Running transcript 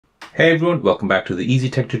Hey everyone, welcome back to the Easy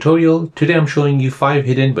Tech tutorial. Today I'm showing you 5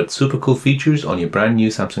 hidden but super cool features on your brand new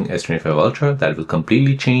Samsung S25 Ultra that will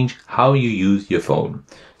completely change how you use your phone.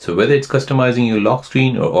 So whether it's customizing your lock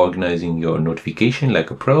screen or organizing your notification like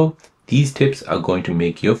a pro, these tips are going to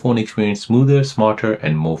make your phone experience smoother, smarter,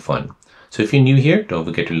 and more fun. So if you're new here, don't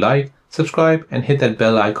forget to like, subscribe, and hit that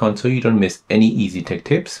bell icon so you don't miss any Easy Tech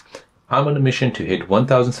tips. I'm on a mission to hit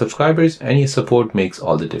 1000 subscribers and your support makes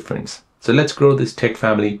all the difference. So let's grow this tech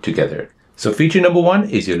family together. So feature number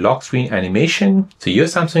 1 is your lock screen animation. So your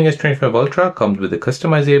Samsung S25 Ultra comes with a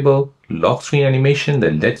customizable lock screen animation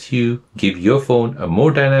that lets you give your phone a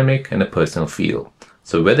more dynamic and a personal feel.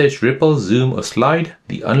 So whether it's ripple, zoom, or slide,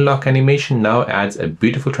 the unlock animation now adds a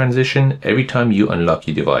beautiful transition every time you unlock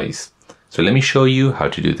your device. So let me show you how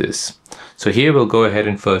to do this. So here we'll go ahead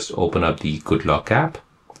and first open up the Good Lock app,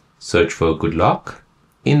 search for Good Lock.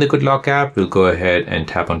 In the Good Lock app, we'll go ahead and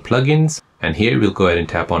tap on plugins, and here we'll go ahead and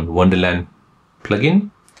tap on Wonderland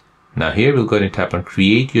plugin. Now here we'll go ahead and tap on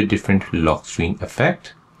create your different lock screen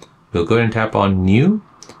effect. We'll go ahead and tap on new.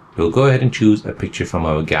 We'll go ahead and choose a picture from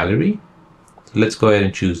our gallery. So let's go ahead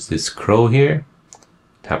and choose this crow here.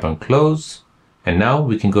 Tap on close, and now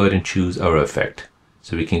we can go ahead and choose our effect.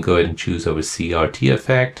 So we can go ahead and choose our CRT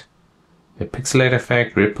effect, a pixelate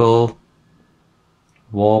effect, ripple,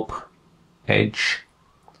 warp, edge,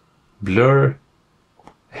 blur,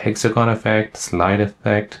 hexagon effect, slide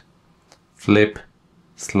effect, flip,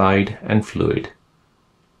 slide, and fluid.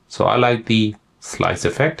 So I like the slice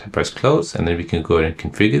effect. I press close, and then we can go ahead and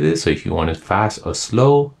configure this. So if you want it fast or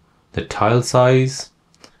slow, the tile size,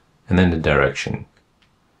 and then the direction.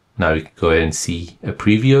 Now we can go ahead and see a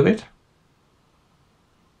preview of it.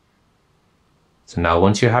 So now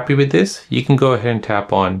once you're happy with this, you can go ahead and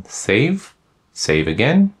tap on save, save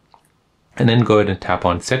again, and then go ahead and tap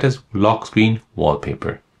on set as lock screen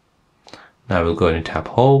wallpaper. Now we'll go ahead and tap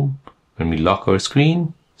home when we lock our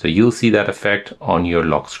screen. So you'll see that effect on your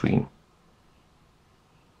lock screen.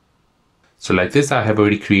 So like this, I have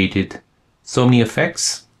already created so many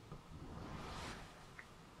effects.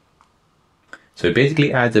 So it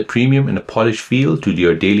basically adds a premium and a polished feel to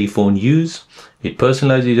your daily phone use. It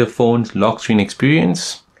personalizes your phone's lock screen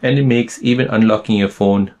experience, and it makes even unlocking your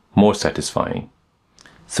phone more satisfying.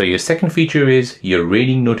 So your second feature is your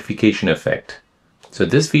raining notification effect. So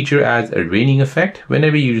this feature adds a raining effect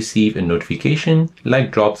whenever you receive a notification,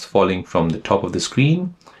 like drops falling from the top of the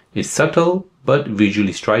screen. It's subtle but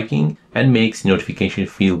visually striking and makes notification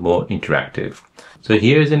feel more interactive. So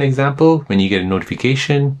here's an example. When you get a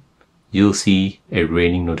notification, you'll see a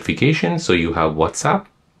raining notification. So you have WhatsApp.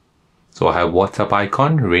 So I have WhatsApp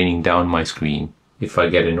icon raining down my screen. If I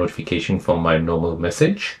get a notification from my normal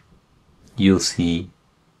message, you'll see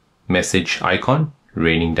message icon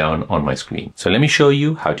raining down on my screen. So let me show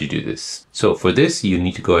you how to do this. So for this, you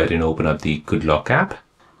need to go ahead and open up the Good Lock app.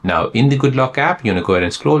 Now in the Good Lock app, you want to go ahead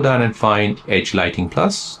and scroll down and find Edge Lighting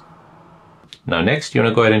Plus. Now next, you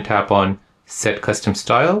want to go ahead and tap on Set Custom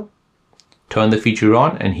Style, turn the feature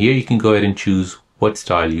on, and here you can go ahead and choose what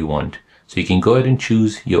style you want. So you can go ahead and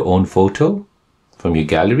choose your own photo from your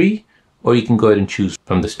gallery, or you can go ahead and choose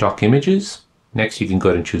from the stock images. Next, you can go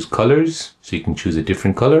ahead and choose colors. So you can choose a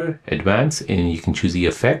different color, advance, and you can choose the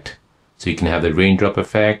effect. So you can have the raindrop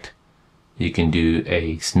effect. You can do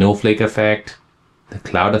a snowflake effect, the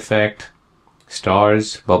cloud effect,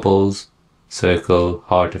 stars, bubbles, circle,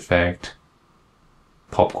 heart effect,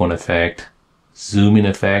 popcorn effect, zoom in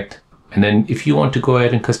effect. And then if you want to go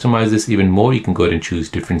ahead and customize this even more, you can go ahead and choose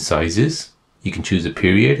different sizes. You can choose a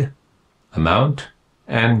period, amount,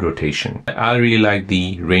 and rotation. I really like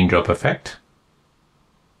the raindrop effect.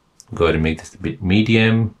 Go ahead and make this a bit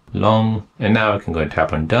medium, long, and now I can go and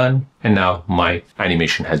tap on done, and now my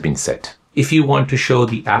animation has been set. If you want to show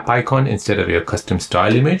the app icon instead of your custom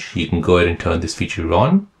style image, you can go ahead and turn this feature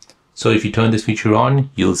on. So if you turn this feature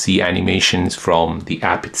on, you'll see animations from the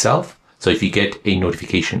app itself. So if you get a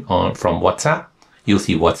notification from WhatsApp, you'll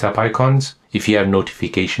see WhatsApp icons. If you have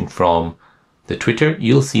notification from the Twitter,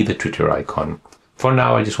 you'll see the Twitter icon. For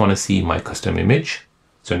now, I just want to see my custom image.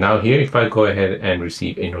 So now here, if I go ahead and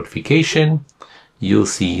receive a notification, you'll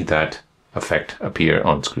see that effect appear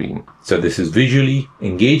on screen. So this is visually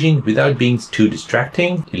engaging without being too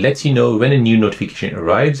distracting. It lets you know when a new notification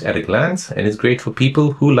arrives at a glance, and it's great for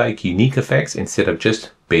people who like unique effects instead of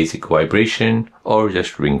just basic vibration or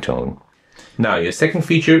just ringtone. Now your second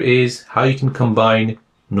feature is how you can combine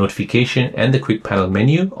notification and the quick panel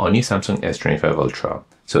menu on your Samsung S25 Ultra.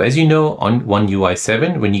 So as you know, on One UI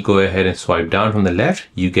 7, when you go ahead and swipe down from the left,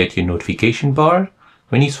 you get your notification bar.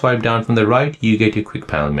 When you swipe down from the right, you get your quick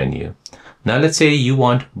panel menu. Now let's say you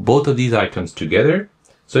want both of these items together.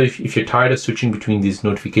 So if you're tired of switching between these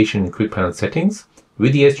notification and quick panel settings,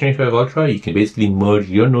 with the S25 Ultra, you can basically merge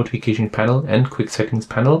your notification panel and quick settings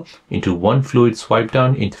panel into one fluid swipe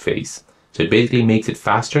down interface. So it basically makes it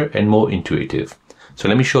faster and more intuitive. So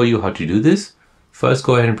let me show you how to do this. First,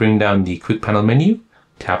 go ahead and bring down the quick panel menu,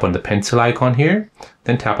 tap on the pencil icon here,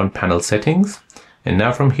 then tap on panel settings. And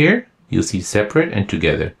now from here, you'll see separate and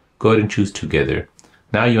together. Go ahead and choose together.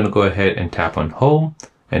 Now you want to go ahead and tap on home.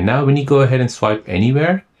 And now when you go ahead and swipe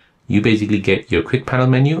anywhere, you basically get your quick panel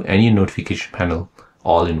menu and your notification panel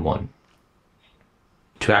all in one.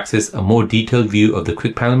 To access a more detailed view of the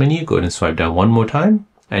quick panel menu, go ahead and swipe down one more time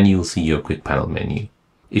and you'll see your quick panel menu.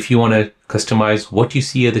 If you want to customize what you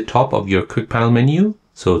see at the top of your quick panel menu,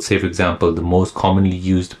 so say for example, the most commonly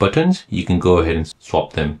used buttons, you can go ahead and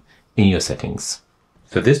swap them in your settings.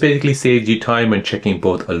 So this basically saves you time when checking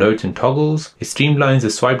both alerts and toggles. It streamlines the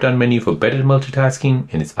swipe down menu for better multitasking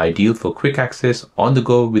and it's ideal for quick access on the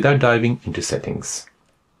go without diving into settings.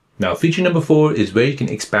 Now feature number 4 is where you can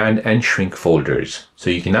expand and shrink folders. So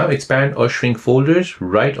you can now expand or shrink folders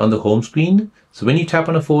right on the home screen. So when you tap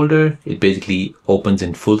on a folder, it basically opens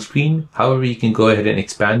in full screen. However, you can go ahead and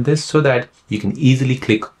expand this so that you can easily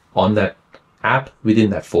click on that app within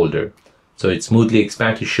that folder. So it smoothly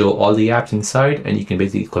expands to show all the apps inside and you can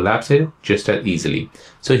basically collapse it just as easily.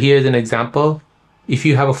 So here's an example. If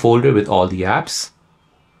you have a folder with all the apps,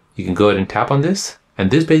 you can go ahead and tap on this and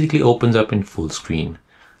this basically opens up in full screen.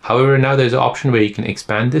 However, now there's an option where you can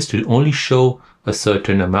expand this to only show a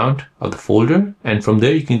certain amount of the folder. And from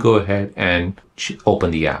there, you can go ahead and open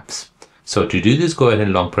the apps. So to do this, go ahead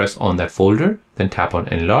and long press on that folder, then tap on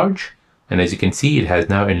enlarge. And as you can see, it has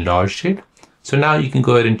now enlarged it. So now you can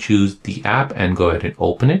go ahead and choose the app and go ahead and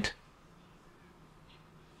open it.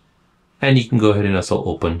 And you can go ahead and also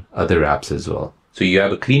open other apps as well. So you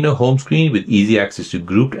have a cleaner home screen with easy access to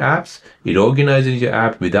grouped apps. It organizes your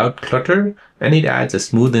app without clutter and it adds a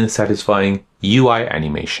smooth and satisfying UI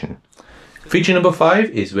animation. Feature number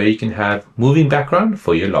 5 is where you can have moving background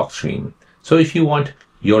for your lock screen. So if you want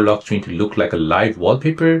your lock screen to look like a live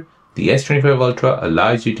wallpaper, the S25 Ultra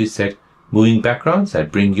allows you to set moving backgrounds that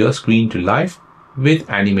bring your screen to life with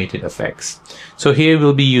animated effects. So here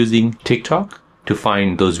we'll be using TikTok to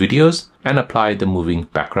find those videos and apply the moving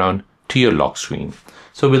background to your lock screen.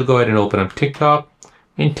 So we'll go ahead and open up TikTok.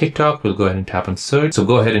 In TikTok, we'll go ahead and tap on search. So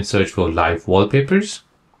go ahead and search for live wallpapers.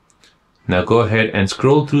 Now go ahead and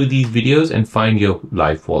scroll through these videos and find your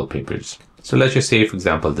live wallpapers. So let's just say, for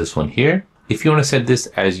example, this one here. If you want to set this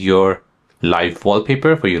as your live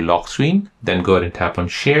wallpaper for your lock screen, then go ahead and tap on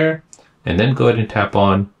share. And then go ahead and tap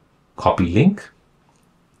on copy link.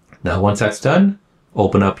 Now, once that's done,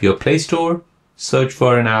 open up your Play Store, search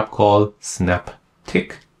for an app called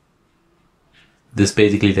SnapTik. This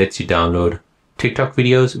basically lets you download TikTok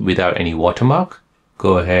videos without any watermark.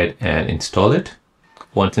 Go ahead and install it.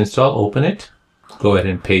 Once installed, open it. Go ahead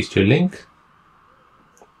and paste your link.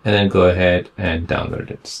 And then go ahead and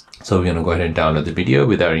download it. So we're going to go ahead and download the video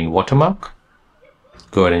without any watermark.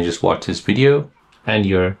 Go ahead and just watch this video and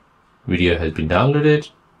your video has been downloaded.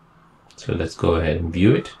 So let's go ahead and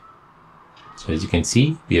view it. So as you can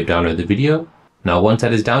see, we have downloaded the video. Now, once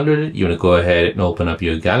that is downloaded, you want to go ahead and open up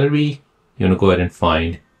your gallery. You want to go ahead and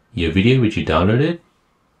find your video which you downloaded.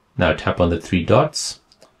 Now tap on the 3 dots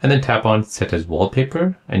and then tap on set as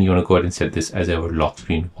wallpaper. And you want to go ahead and set this as our lock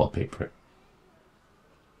screen wallpaper.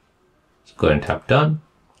 So go ahead and tap done.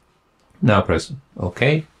 Now press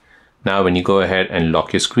OK. Now when you go ahead and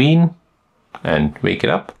lock your screen and wake it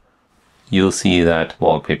up, you'll see that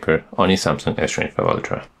wallpaper on your Samsung S25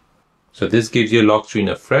 Ultra. So this gives your lock screen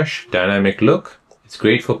a fresh, dynamic look. It's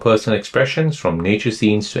great for personal expressions from nature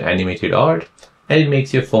scenes to animated art, and it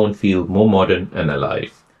makes your phone feel more modern and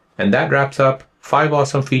alive. And that wraps up 5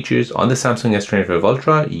 awesome features on the Samsung S25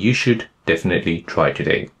 Ultra you should definitely try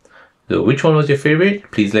today. So which one was your favorite?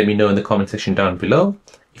 Please let me know in the comment section down below.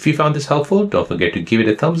 If you found this helpful, don't forget to give it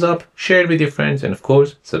a thumbs up, share it with your friends, and of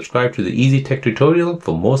course, subscribe to the Easy Tech tutorial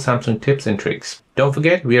for more Samsung tips and tricks. Don't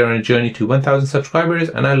forget, we are on a journey to 1000 subscribers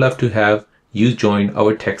and I'd love to have you join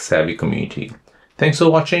our tech savvy community. Thanks for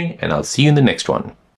watching and I'll see you in the next one.